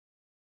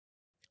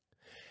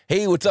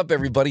Hey, what's up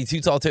everybody?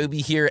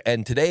 tootalltoby here,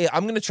 and today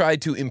I'm going to try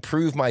to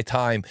improve my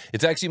time.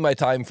 It's actually my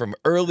time from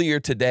earlier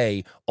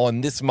today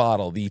on this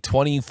model, the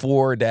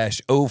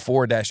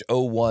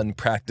 24-04-01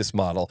 practice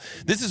model.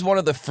 This is one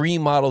of the free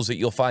models that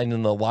you'll find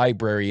in the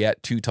library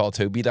at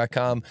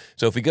tootalltoby.com.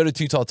 So if we go to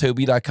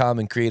tootalltoby.com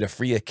and create a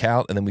free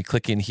account, and then we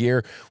click in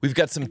here, we've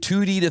got some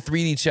 2D to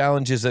 3D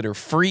challenges that are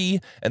free,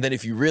 and then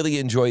if you really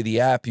enjoy the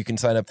app, you can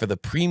sign up for the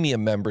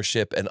premium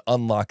membership and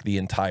unlock the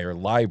entire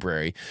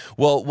library.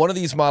 Well, one of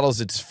these models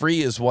that's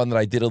free is one that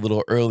I did a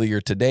little earlier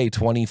today,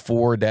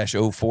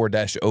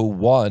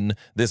 24-04-01,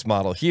 this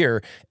model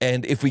here.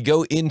 And if we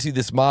go into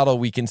this model,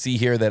 we can see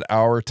here that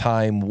our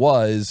time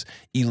was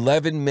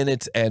 11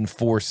 minutes and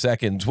 4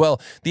 seconds.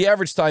 Well, the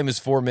average time is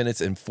 4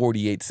 minutes and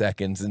 48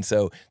 seconds. And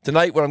so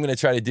tonight, what I'm going to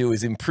try to do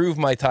is improve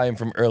my time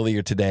from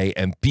earlier today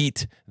and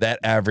beat that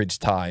average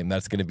time.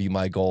 That's going to be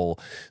my goal.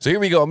 So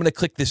here we go. I'm going to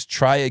click this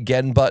try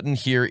again button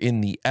here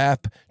in the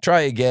app,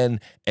 try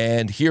again.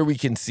 And here we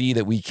can see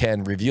that we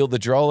can reveal the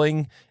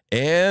drawing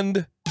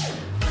and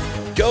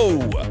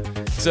go.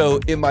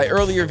 So in my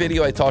earlier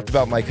video, I talked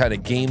about my kind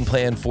of game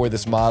plan for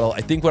this model.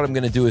 I think what I'm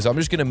going to do is I'm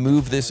just going to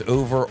move this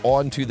over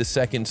onto the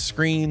second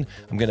screen.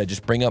 I'm going to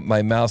just bring up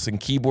my mouse and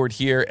keyboard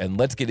here, and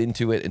let's get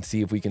into it and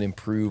see if we can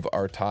improve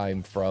our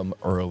time from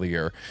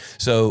earlier.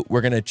 So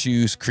we're going to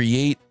choose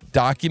create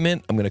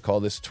document. I'm going to call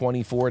this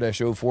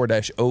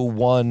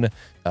 24-04-01.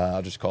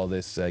 I'll just call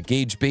this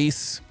GAGE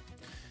base.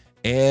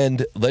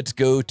 And let's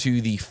go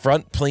to the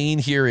front plane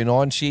here in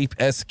Onshape.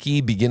 S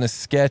key, begin a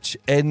sketch.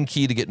 N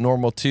key to get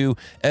normal to.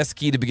 S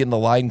key to begin the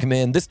line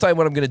command. This time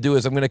what I'm going to do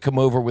is I'm going to come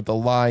over with the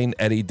line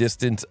at a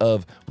distance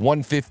of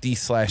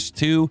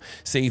 150/2.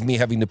 Save me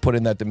having to put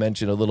in that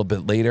dimension a little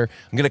bit later.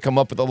 I'm going to come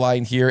up with a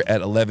line here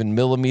at 11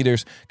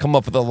 millimeters. Come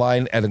up with a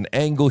line at an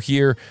angle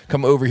here.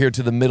 Come over here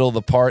to the middle of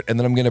the part. And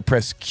then I'm going to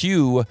press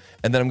Q.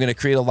 And then I'm going to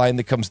create a line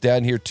that comes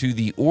down here to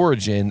the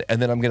origin. And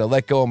then I'm going to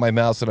let go of my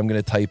mouse and I'm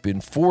going to type in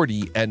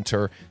 40, enter.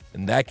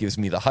 And that gives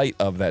me the height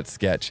of that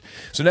sketch.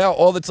 So now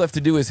all that's left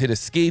to do is hit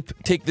escape,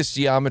 take this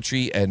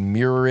geometry and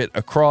mirror it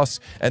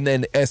across, and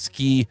then S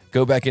key,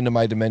 go back into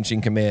my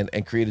dimension command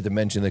and create a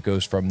dimension that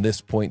goes from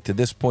this point to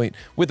this point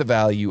with a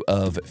value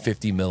of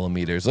 50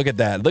 millimeters. Look at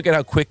that. Look at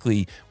how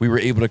quickly we were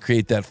able to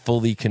create that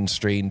fully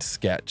constrained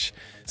sketch.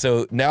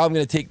 So now I'm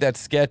going to take that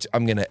sketch,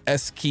 I'm going to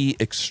S key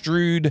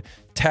extrude,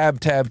 tab,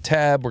 tab,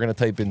 tab. We're going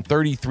to type in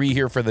 33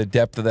 here for the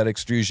depth of that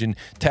extrusion.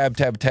 Tab,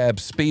 tab,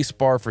 tab, space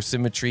bar for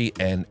symmetry,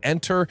 and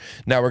enter.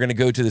 Now we're going to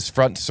go to this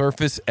front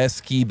surface.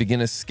 S key, begin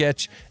a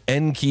sketch.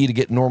 N key to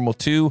get normal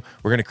to.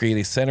 We're going to create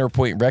a center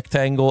point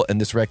rectangle, and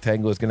this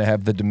rectangle is going to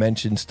have the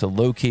dimensions to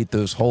locate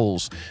those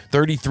holes.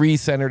 33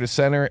 center to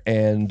center,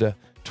 and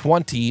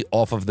 20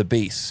 off of the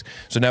base.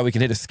 So now we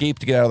can hit escape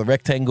to get out of the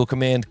rectangle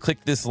command,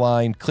 click this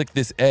line, click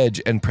this edge,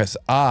 and press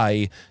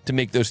I to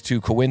make those two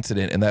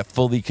coincident, and that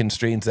fully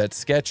constrains that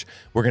sketch.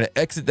 We're going to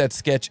exit that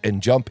sketch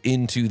and jump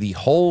into the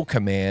hole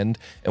command,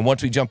 and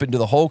once we jump into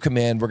the hole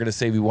command, we're going to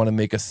say we want to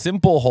make a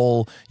simple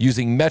hole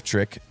using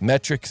metric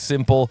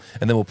simple,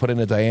 and then we'll put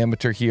in a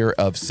diameter here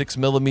of 6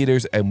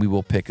 millimeters, and we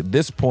will pick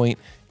this point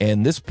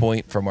and this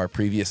point from our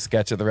previous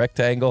sketch of the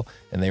rectangle,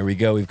 and there we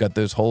go. We've got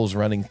those holes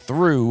running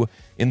through.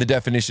 In the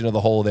definition of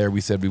the hole there, we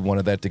said we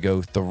wanted that to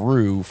go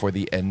through for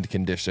the end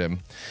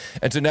condition.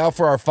 And so now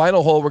for our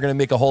final hole, we're going to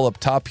make a hole up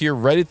top here,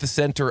 right at the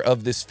center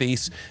of this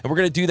face. And we're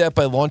going to do that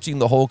by launching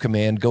the hole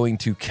command, going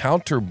to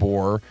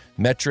counterbore,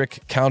 metric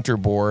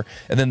counterbore.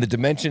 And then the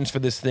dimensions for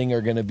this thing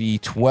are going to be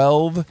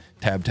 12,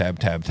 tab, tab,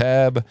 tab,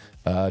 tab,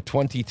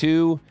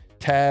 22,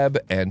 tab,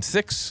 and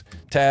 6,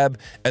 tab.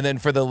 And then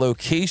for the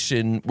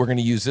location, we're going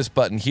to use this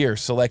button here,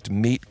 select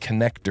mate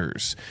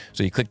connectors.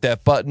 So you click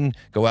that button,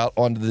 go out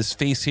onto this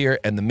face here,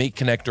 and the mate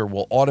connector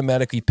will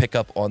automatically pick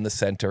up on the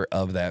center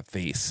of that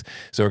face.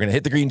 So we're going to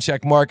hit the green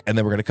check mark, and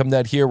then we're going to come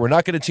down here. We're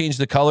not going to change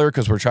the color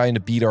because we're trying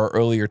to beat our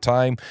earlier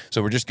time.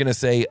 So we're just going to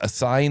say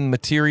assign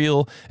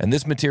material, and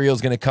this material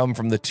is going to come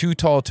from the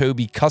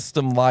tootalltoby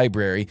custom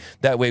library.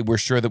 That way we're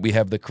sure that we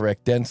have the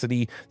correct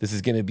density. This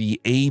is going to be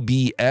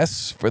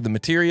ABS for the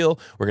material.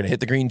 We're going to hit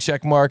the green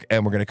check mark,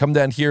 and we're going to come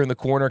down here in the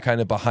corner,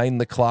 kind of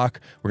behind the clock.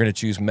 We're going to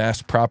choose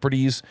mass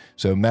properties.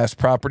 So mass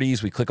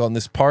properties, we click on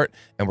this part,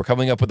 and we're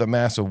coming up with a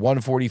mass of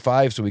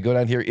 145. So we go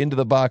down here into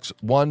the box,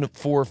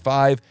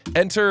 145,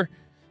 enter,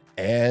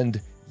 and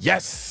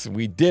yes,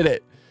 we did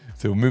it.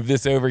 So we'll move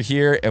this over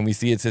here, and we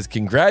see it says,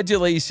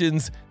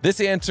 congratulations, this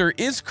answer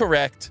is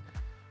correct.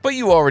 But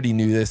you already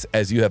knew this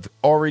as you have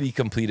already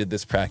completed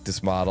this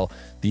practice model.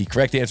 The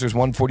correct answer is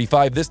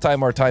 145. This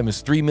time our time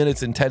is 3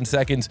 minutes and 10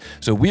 seconds.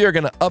 So we are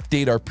going to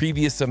update our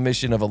previous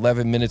submission of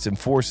 11 minutes and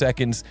 4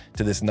 seconds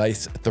to this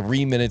nice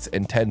 3 minutes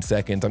and 10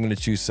 seconds. I'm going to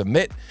choose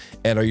submit.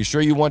 And are you sure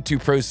you want to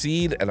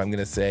proceed? And I'm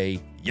going to say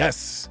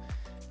yes.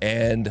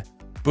 And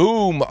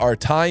boom, our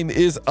time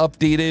is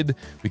updated.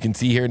 We can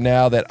see here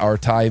now that our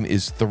time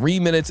is 3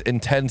 minutes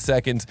and 10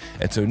 seconds.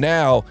 And so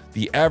now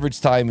the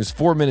average time is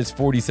 4 minutes,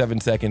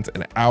 47 seconds,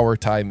 and our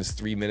time is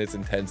 3 minutes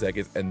and 10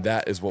 seconds. And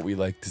that is what we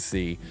like to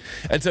see.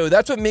 And so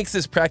that's what makes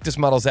this practice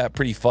models app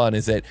pretty fun,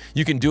 is that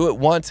you can do it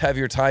once, have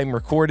your time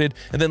recorded,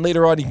 and then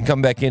later on you can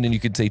come back in and you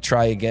could say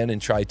try again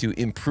and try to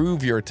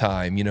improve your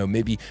time. You know,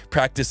 maybe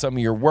practice some of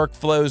your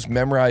workflows,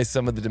 memorize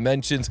some of the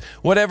dimensions,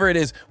 whatever it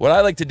is. What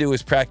I like to do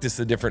is practice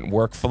the different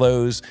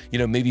workflows. You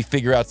know, maybe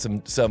figure out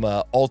some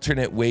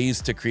alternate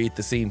ways to create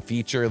the same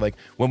feature. Like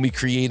when we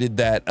created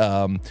that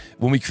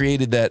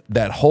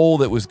that hole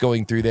that was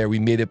going through there, we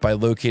made it by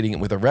locating it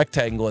with a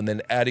rectangle and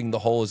then adding the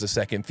hole as a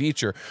second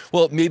feature.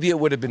 Well, maybe it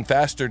would have been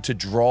faster to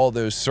draw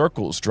those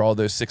circles, draw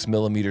those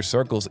 6mm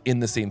circles in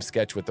the same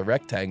sketch with the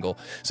rectangle.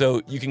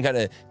 So you can kind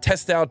of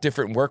test out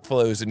different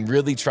workflows and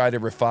really try to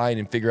refine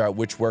and figure out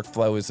which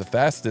workflow is the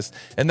fastest.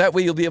 And that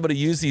way you'll be able to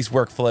use these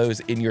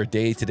workflows in your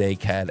day-to-day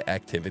CAD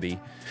activity.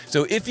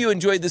 So if you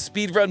enjoyed this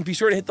speed run, be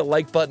sure to hit the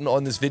like button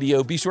on this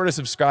video. Be sure to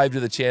subscribe to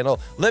the channel.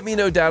 Let me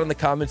know down in the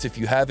comments if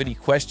you have any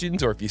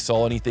questions or if you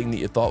saw anything that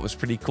you thought was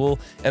pretty cool.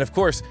 And of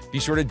course, be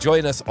sure to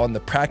join us on the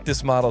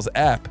Practice Models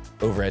app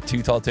over at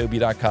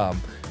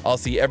tootalltoby.com. I'll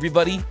see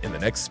everybody in the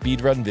next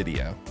speedrun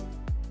video.